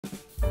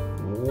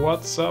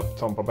What's up,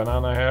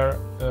 TompaBanana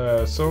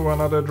here. So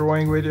another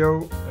drawing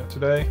video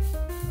today.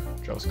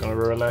 Just gonna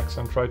relax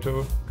and try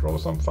to draw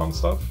some fun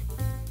stuff.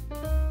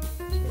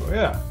 So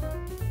yeah,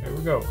 here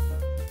we go.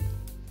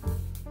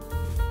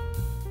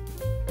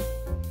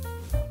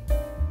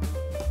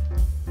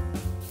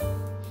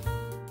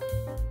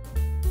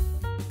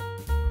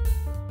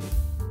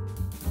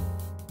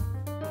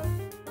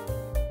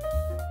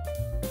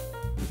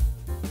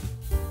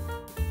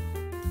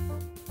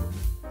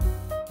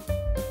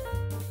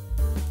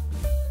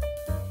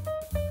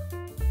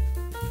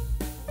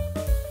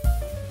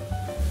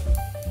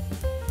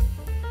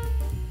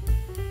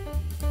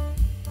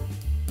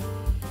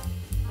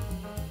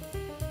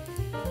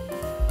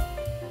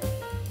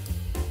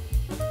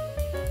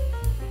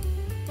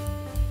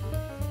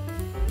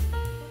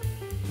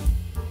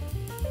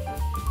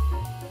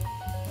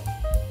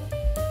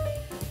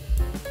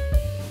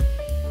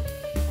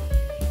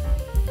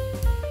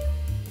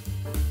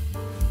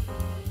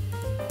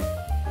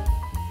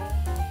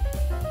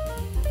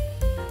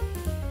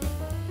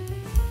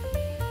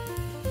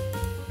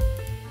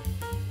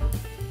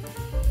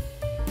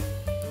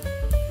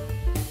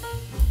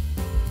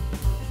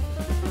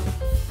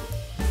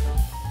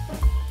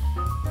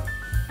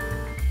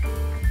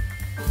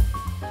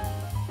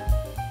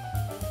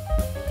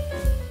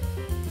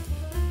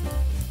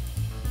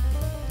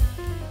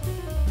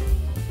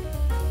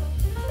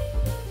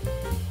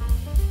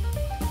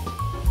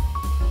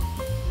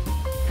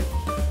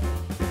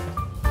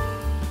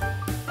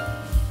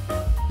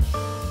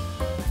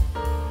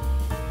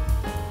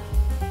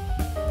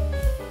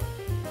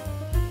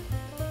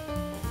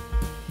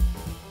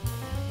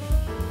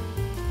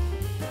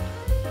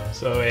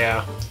 So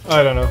yeah,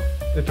 I don't know,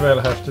 it will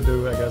have to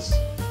do, I guess.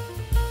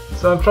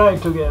 So I'm trying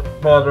to get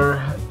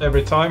better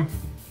every time,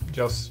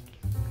 just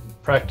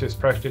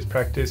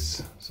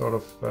practice, sort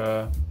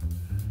of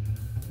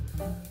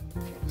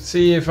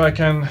see if I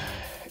can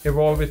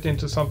evolve it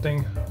into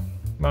something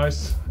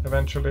nice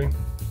eventually.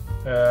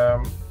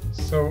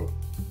 So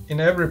in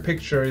every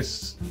picture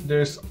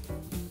there's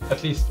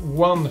at least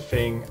one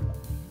thing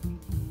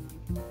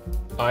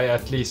I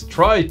at least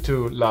try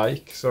to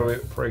like. So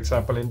for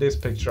example, in this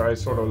picture I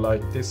sort of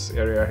like this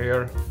area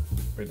here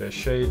with the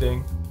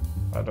shading,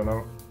 I don't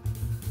know,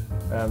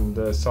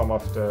 and some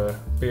of the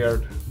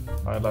beard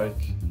I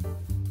like.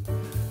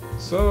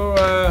 So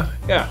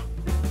yeah,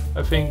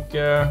 I think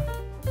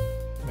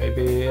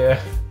maybe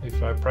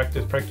if I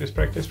practice,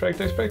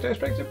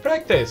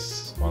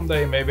 one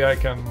day maybe I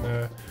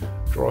can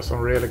draw some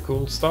really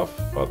cool stuff.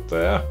 But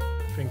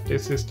I think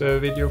this is the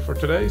video for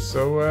today,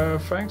 so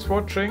thanks for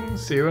watching.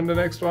 See you in the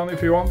next one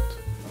if you want.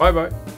 Bye bye.